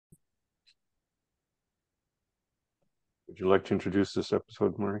Would you like to introduce this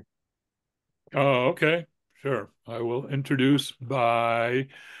episode, Murray? Oh, okay. Sure. I will introduce by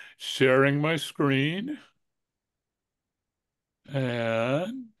sharing my screen.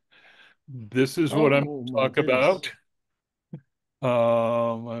 And this is what I'm Oh my talk goodness. about.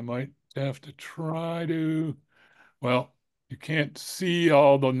 I might have to try to, well, you can't see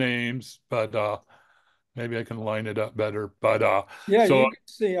all the names, but maybe I can line it up better. But Yeah, so you can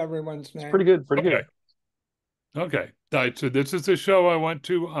see everyone's It's pretty name. good, pretty okay, good. okay. Right, so this is the show I went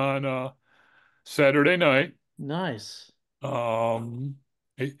to on Saturday night. Nice. Um,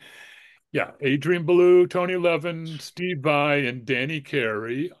 Yeah, Adrian Belew, Tony Levin, Steve Vai, and Danny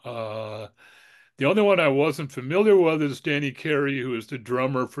Carey. The only one I wasn't familiar with is Danny Carey, who is the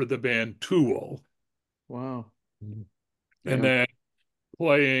drummer for the band Tool, Wow. and Yeah. then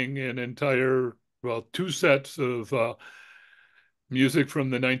playing an entire, well, two sets of music from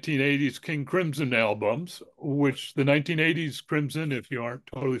the 1980s King Crimson albums, which the 1980s Crimson, if you aren't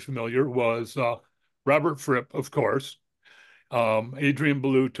totally familiar, was Robert Fripp, of course, Adrian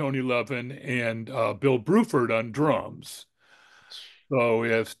Belew, Tony Levin, and Bill Bruford on drums. So we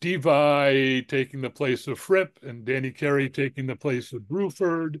have Steve Vai taking the place of Fripp and Danny Carey taking the place of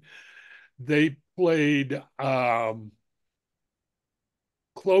Bruford. They played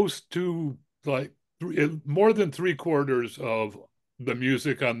close to like more than three quarters of the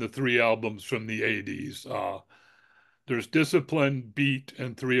music on the three albums from the 80s. There's Discipline, Beat,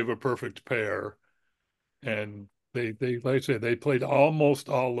 and Three of a Perfect Pair. And they like I say, they played almost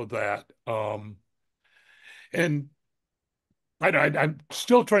all of that. And I'm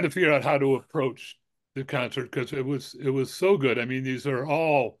still trying to figure out how to approach the concert because it was so good. I mean, these are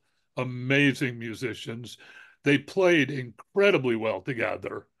all amazing musicians. They played incredibly well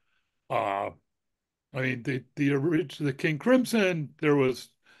together. Uh, I mean, the King Crimson, there was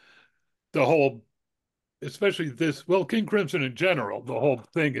the whole, especially this, well, King Crimson in general, the whole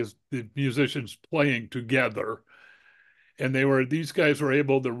thing is the musicians playing together. And these guys were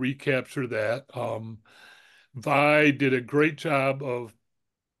able to recapture that. Vi did a great job of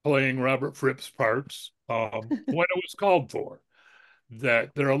playing Robert Fripp's parts when it was called for.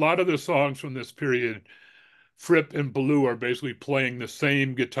 That there are a lot of the songs from this period, Fripp and Belew are basically playing the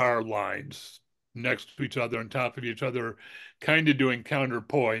same guitar lines next to each other, on top of each other, kind of doing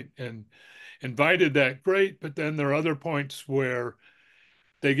counterpoint. And invited that great, but then there are other points where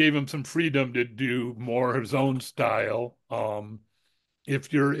they gave him some freedom to do more of his own style.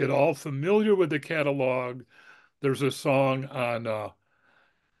 If you're at all familiar with the catalog, there's a song on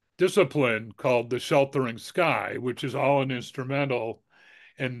Discipline called The Sheltering Sky, which is all an instrumental.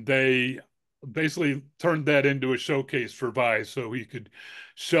 And they basically turned that into a showcase for Vai so he could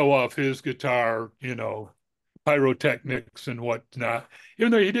show off his guitar, pyrotechnics and whatnot.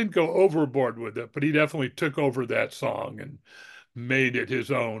 Even though he didn't go overboard with it, but he definitely took over that song and made it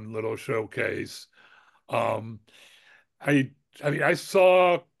his own little showcase. Um, I I mean I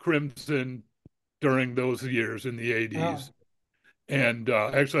saw Crimson during those years in the Oh, 80s. And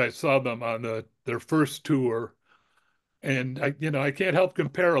actually, I saw them on their first tour, and I can't help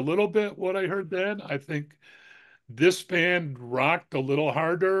compare a little bit what I heard then. I think this band rocked a little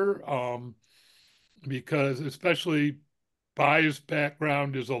harder, because especially Bai's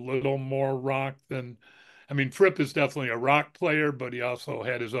background is a little more rock than, I mean, Fripp is definitely a rock player, but he also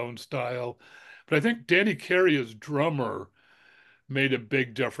had his own style. But I think Danny Carey as drummer made a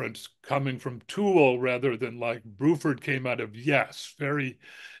big difference coming from Tool rather than like Bruford came out of Yes, very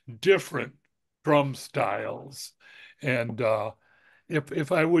different drum styles. And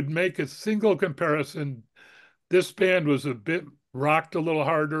if I would make a single comparison, this band was a bit rocked a little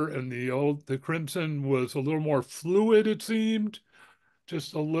harder, and the Crimson was a little more fluid, it seemed,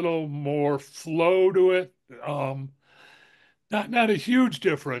 just a little more flow to it. Not a huge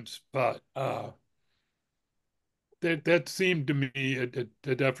difference, but that seemed to me a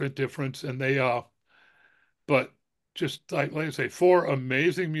definite difference. And but just like I say, four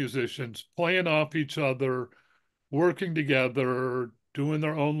amazing musicians playing off each other, working together, doing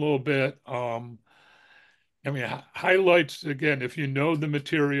their own little bit. I mean, highlights again, if you know the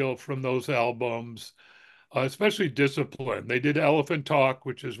material from those albums, especially Discipline. They did Elephant Talk,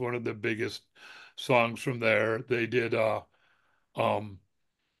 which is one of the biggest songs from there. They did um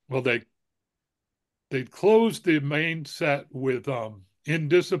well they closed the main set with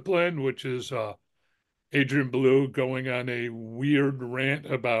Indiscipline, which is Adrian Belew going on a weird rant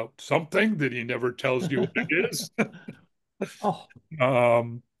about something that he never tells you what it is. oh,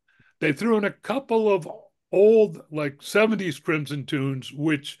 um They threw in a couple of old, like 70s Crimson tunes,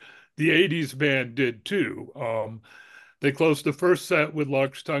 which the 80s band did too. They closed the first set with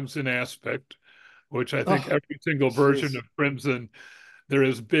Lark's Tongues in Aspect, which I think Oh, every single version jeez. of Crimson there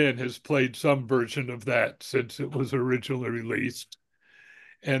has played some version of that since it was originally released.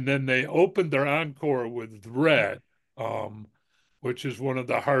 And then they opened their encore with Red, which is one of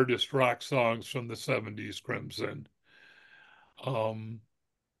the hardest rock songs from the 70s, Crimson. Um,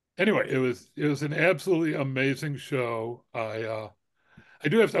 anyway, it was an absolutely amazing show. I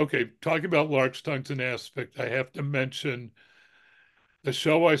do have to, okay, talking about Lark's Tungsten Aspect, I have to mention the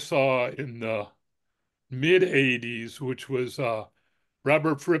show I saw in the mid 80s, which was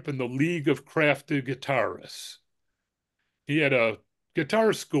Robert Fripp and the League of Crafted Guitarists. He had a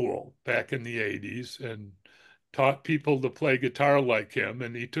guitar school back in the 80s and taught people to play guitar like him.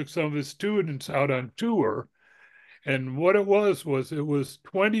 And he took some of his students out on tour. And what it was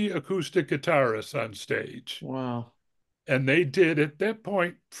 20 acoustic guitarists on stage. Wow. And they did at that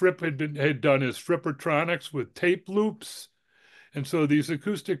point, Fripp had done his Frippertronics with tape loops. And so these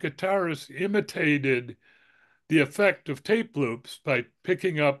acoustic guitarists imitated the effect of tape loops by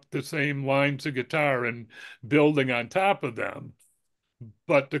picking up the same lines of guitar and building on top of them.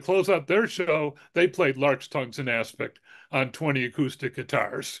 But to close out their show, they played Lark's Tungsten Aspect on 20 acoustic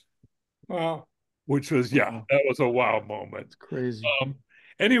guitars, Wow. which was, yeah, Wow. that was a wow moment. It's crazy.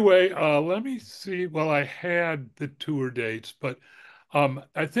 Anyway, let me see. Well, I had the tour dates, but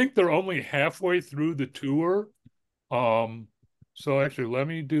I think they're only halfway through the tour. So actually, let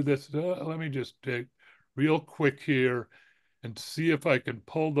me do this. Let me just take real quick here and see if I can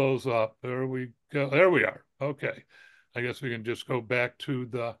pull those up. There we go. There we are. Okay. I guess we can just go back to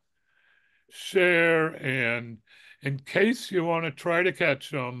the share, and in case you want to try to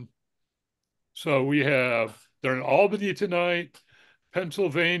catch them. So they're in Albany tonight,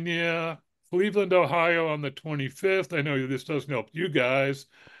 Pennsylvania, Cleveland, Ohio on the 25th. I know this doesn't help you guys,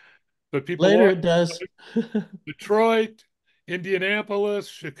 but people Later are it does. Detroit, Indianapolis,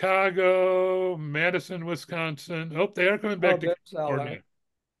 Chicago, Madison, Wisconsin. Oh, they are coming Oh, back to that's all California. right.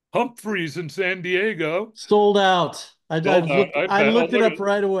 Humphreys in San Diego. Sold out. Sold out, I I bet. Oh, looked it look up at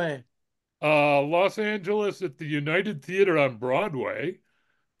right away. Los Angeles at the United Theater on Broadway.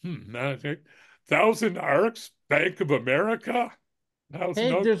 Magic. Thousand Arcs, Bank of America. Thousand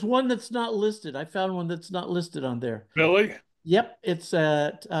Hey, Oaks. there's one that's not listed. I found one that's not listed on there. Billy. Yep, it's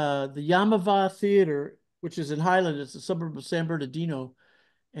at the Yamava Theater, which is in Highland. It's a suburb of San Bernardino,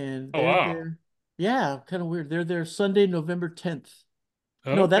 and Oh, they're wow. there. Yeah, kind of weird. They're there Sunday, November 10th.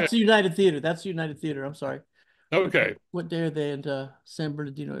 No, Okay. that's the United Theater. That's the United Theater. I'm sorry. Okay. What day are they in San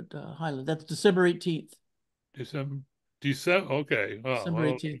Bernardino at Highland? That's December 18th. December. December. Okay. Oh, December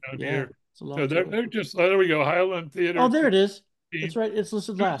well, 18th. down Yeah, here. it's a long So they're, tour. they're just, there we go. Highland Oh, Theater, there it is. It's 15th. right. It's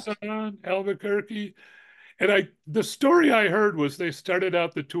listed last. Tucson, Albuquerque. And the story I heard was they started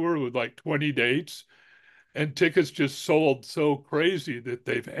out the tour with like 20 dates, and tickets just sold so crazy that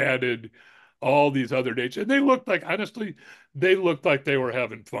they've added all these other dates. And honestly, they looked like they were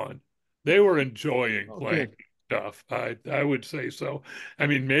having fun. They were enjoying Oh, playing good. stuff. I would say so. I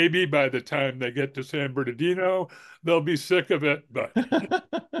mean, maybe by the time they get to San Bernardino, they'll be sick of it. But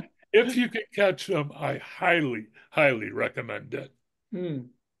if you can catch them, I highly, highly recommend it.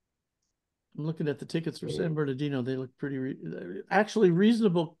 Hmm. I'm looking at the tickets for San Bernardino. They look actually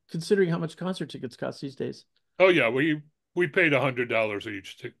reasonable considering how much concert tickets cost these days. Oh yeah, we paid $100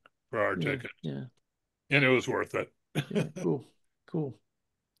 each for our Yeah, ticket, yeah, and it was worth it. yeah. Cool, cool,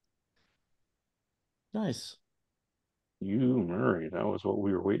 nice. You, Murray, that was what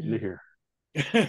we were waiting to Yeah. hear.